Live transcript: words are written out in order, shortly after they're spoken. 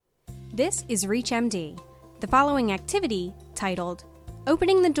This is ReachMD. The following activity, titled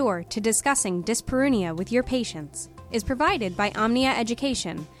Opening the Door to Discussing Dyspareunia with Your Patients, is provided by Omnia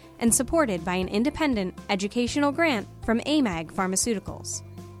Education and supported by an independent educational grant from AMAG Pharmaceuticals.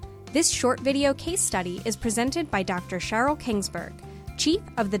 This short video case study is presented by Dr. Sheryl Kingsberg, Chief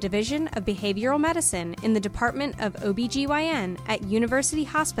of the Division of Behavioral Medicine in the Department of OBGYN at University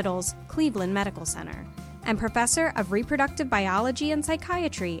Hospitals Cleveland Medical Center, and Professor of Reproductive Biology and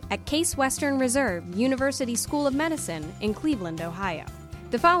Psychiatry at Case Western Reserve University School of Medicine in Cleveland, Ohio.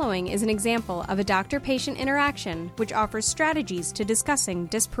 The following is an example of a doctor-patient interaction which offers strategies to discussing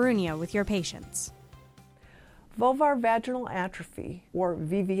dyspareunia with your patients. Vulvar vaginal atrophy, or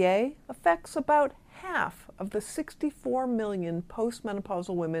VVA, affects about half of the 64 million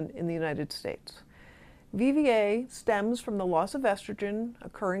postmenopausal women in the United States. VVA stems from the loss of estrogen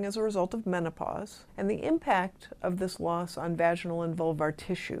occurring as a result of menopause and the impact of this loss on vaginal and vulvar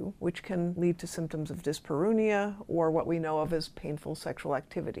tissue, which can lead to symptoms of dyspareunia or what we know of as painful sexual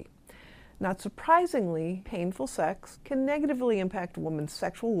activity. Not surprisingly, painful sex can negatively impact a woman's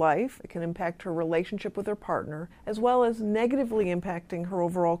sexual life. It can impact her relationship with her partner, as well as negatively impacting her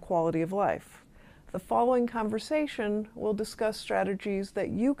overall quality of life. The following conversation will discuss strategies that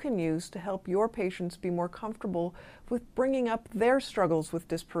you can use to help your patients be more comfortable with bringing up their struggles with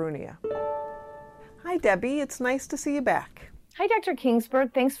dyspareunia. Hi, Debbie. It's nice to see you back. Hi, Dr.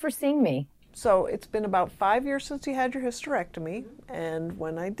 Kingsberg. Thanks for seeing me. So it's been about 5 years since you had your hysterectomy, and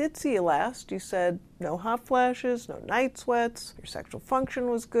when I did see you last, you said no hot flashes, no night sweats, your sexual function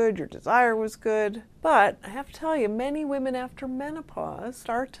was good, your desire was good. But I have to tell you, many women after menopause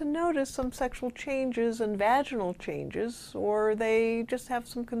start to notice some sexual changes and vaginal changes, or they just have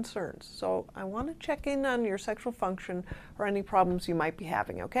some concerns. So I want to check in on your sexual function or any problems you might be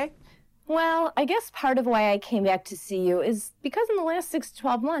having, okay? Well, I guess part of why I came back to see you is because in the last 6 to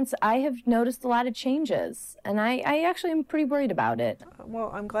 12 months, I have noticed a lot of changes, and I actually am pretty worried about it. Well,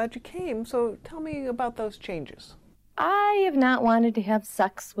 I'm glad you came, so tell me about those changes. I have not wanted to have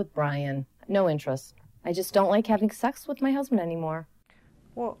sex with Brian. No interest. I just don't like having sex with my husband anymore.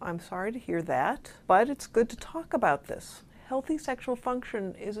 Well, I'm sorry to hear that, but it's good to talk about this. Healthy sexual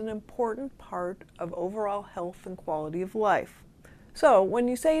function is an important part of overall health and quality of life. So, when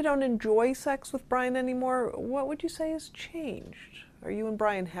you say you don't enjoy sex with Brian anymore, what would you say has changed? Are you and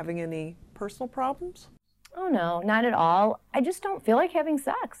Brian having any personal problems? Oh no, not at all. I just don't feel like having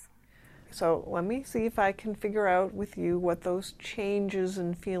sex. So, let me see if I can figure out with you what those changes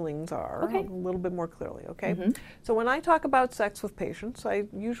and feelings are a little bit more clearly, okay? Mm-hmm. So, when I talk about sex with patients, I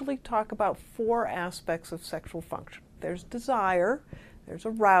usually talk about 4 aspects of sexual function. There's desire, there's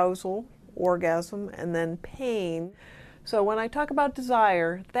arousal, orgasm, and then pain. So when I talk about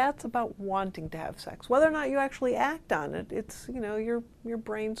desire, that's about wanting to have sex. Whether or not you actually act on it, it's, your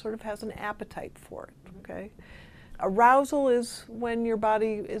brain sort of has an appetite for it, okay? Arousal is when your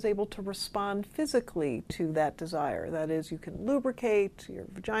body is able to respond physically to that desire. That is, you can lubricate, your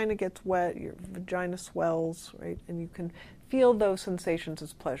vagina gets wet, your vagina swells, right? And you can feel those sensations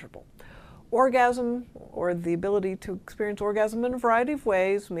as pleasurable. Orgasm, or the ability to experience orgasm in a variety of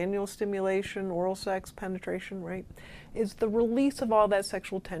ways, manual stimulation, oral sex, penetration, right, is the release of all that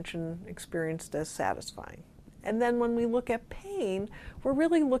sexual tension experienced as satisfying. And then when we look at pain, we're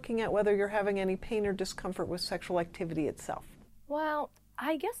really looking at whether you're having any pain or discomfort with sexual activity itself. Well,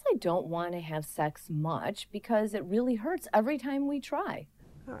 I guess I don't want to have sex much because it really hurts every time we try.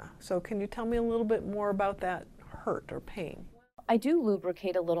 So can you tell me a little bit more about that hurt or pain? I do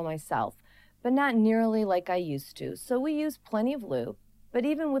lubricate a little myself, but not nearly like I used to. So we use plenty of lube, but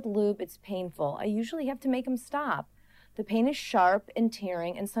even with lube, it's painful. I usually have to make him stop. The pain is sharp and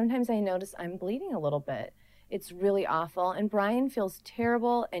tearing, and sometimes I notice I'm bleeding a little bit. It's really awful, and Brian feels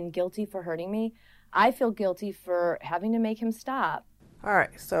terrible and guilty for hurting me. I feel guilty for having to make him stop. All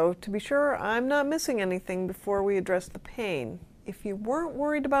right, so to be sure I'm not missing anything before we address the pain. If you weren't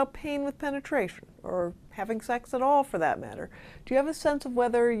worried about pain with penetration, or having sex at all for that matter, do you have a sense of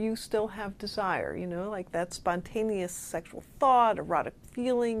whether you still have desire, like that spontaneous sexual thought, erotic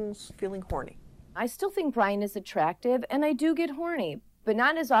feelings, feeling horny? I still think Brian is attractive, and I do get horny, but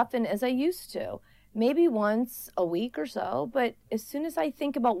not as often as I used to. Maybe once a week or so, but as soon as I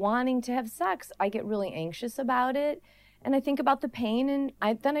think about wanting to have sex, I get really anxious about it, and I think about the pain, and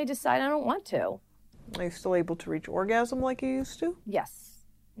then I decide I don't want to. Are you still able to reach orgasm like you used to? Yes.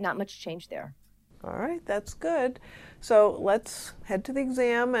 Not much change there. All right, that's good. So let's head to the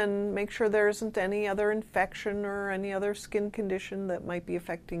exam and make sure there isn't any other infection or any other skin condition that might be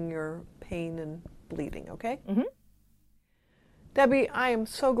affecting your pain and bleeding, okay? Mm-hmm. Debbie, I am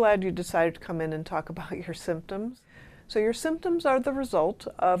so glad you decided to come in and talk about your symptoms. So your symptoms are the result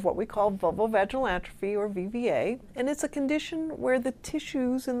of what we call vulvovaginal atrophy, or VVA, and it's a condition where the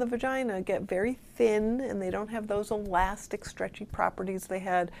tissues in the vagina get very thin and they don't have those elastic, stretchy properties they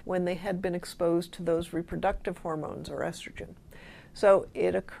had when they had been exposed to those reproductive hormones or estrogen. So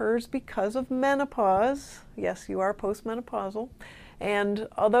it occurs because of menopause. Yes, you are postmenopausal. And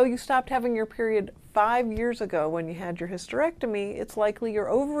although you stopped having your period 5 years ago when you had your hysterectomy, it's likely your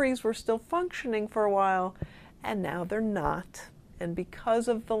ovaries were still functioning for a while, and now they're not. And because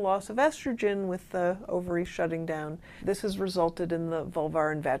of the loss of estrogen with the ovaries shutting down, this has resulted in the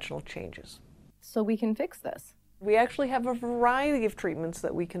vulvar and vaginal changes. So we can fix this. We actually have a variety of treatments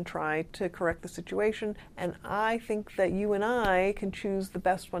that we can try to correct the situation, and I think that you and I can choose the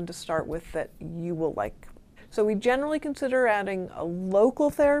best one to start with that you will like. So we generally consider adding a local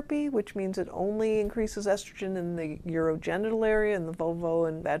therapy, which means it only increases estrogen in the urogenital area, in the vulvo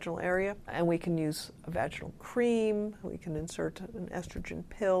and vaginal area. And we can use a vaginal cream, we can insert an estrogen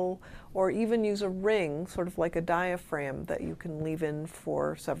pill, or even use a ring, sort of like a diaphragm, that you can leave in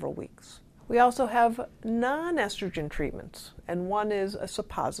for several weeks. We also have non-estrogen treatments, and one is a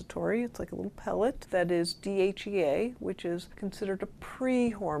suppository. It's like a little pellet that is DHEA, which is considered a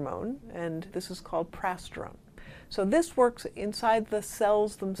pre-hormone, and this is called prasterone. So this works inside the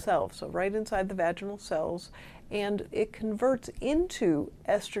cells themselves, so right inside the vaginal cells, and it converts into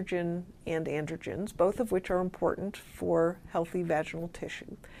estrogen and androgens, both of which are important for healthy vaginal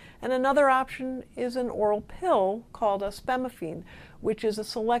tissue. And another option is an oral pill called a spemifene, which is a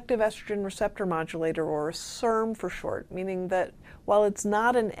selective estrogen receptor modulator, or a SERM for short, meaning that while it's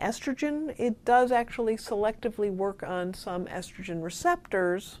not an estrogen, it does actually selectively work on some estrogen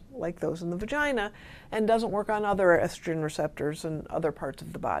receptors, like those in the vagina, and doesn't work on other estrogen receptors in other parts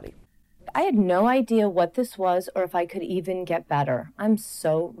of the body. I had no idea what this was or if I could even get better. I'm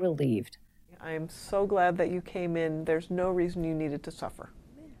so relieved. I am so glad that you came in. There's no reason you needed to suffer.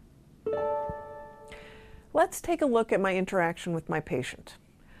 Let's take a look at my interaction with my patient.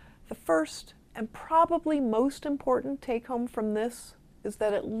 The first and probably most important take-home from this is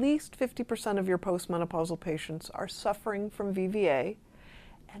that at least 50% of your postmenopausal patients are suffering from VVA,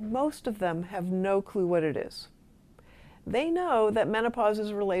 and most of them have no clue what it is. They know that menopause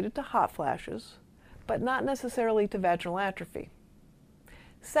is related to hot flashes, but not necessarily to vaginal atrophy.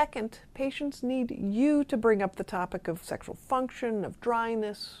 Second, patients need you to bring up the topic of sexual function, of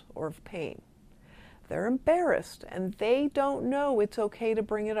dryness, or of pain. They're embarrassed, and they don't know it's okay to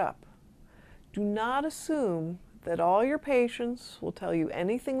bring it up. Do not assume that all your patients will tell you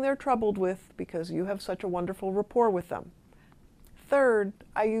anything they're troubled with because you have such a wonderful rapport with them. Third,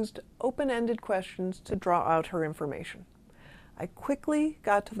 I used open-ended questions to draw out her information. I quickly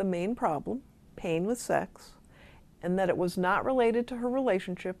got to the main problem, pain with sex, and that it was not related to her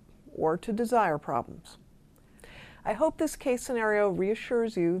relationship or to desire problems. I hope this case scenario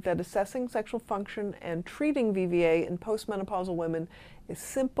reassures you that assessing sexual function and treating VVA in postmenopausal women is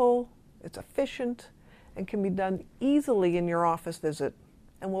simple, it's efficient, and can be done easily in your office visit,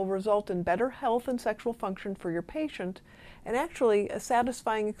 and will result in better health and sexual function for your patient, and actually a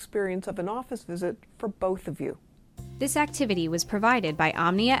satisfying experience of an office visit for both of you. This activity was provided by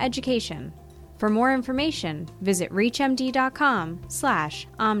Omnia Education. For more information, visit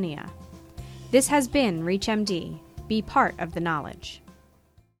reachmd.com/omnia. This has been ReachMD. Be part of the knowledge.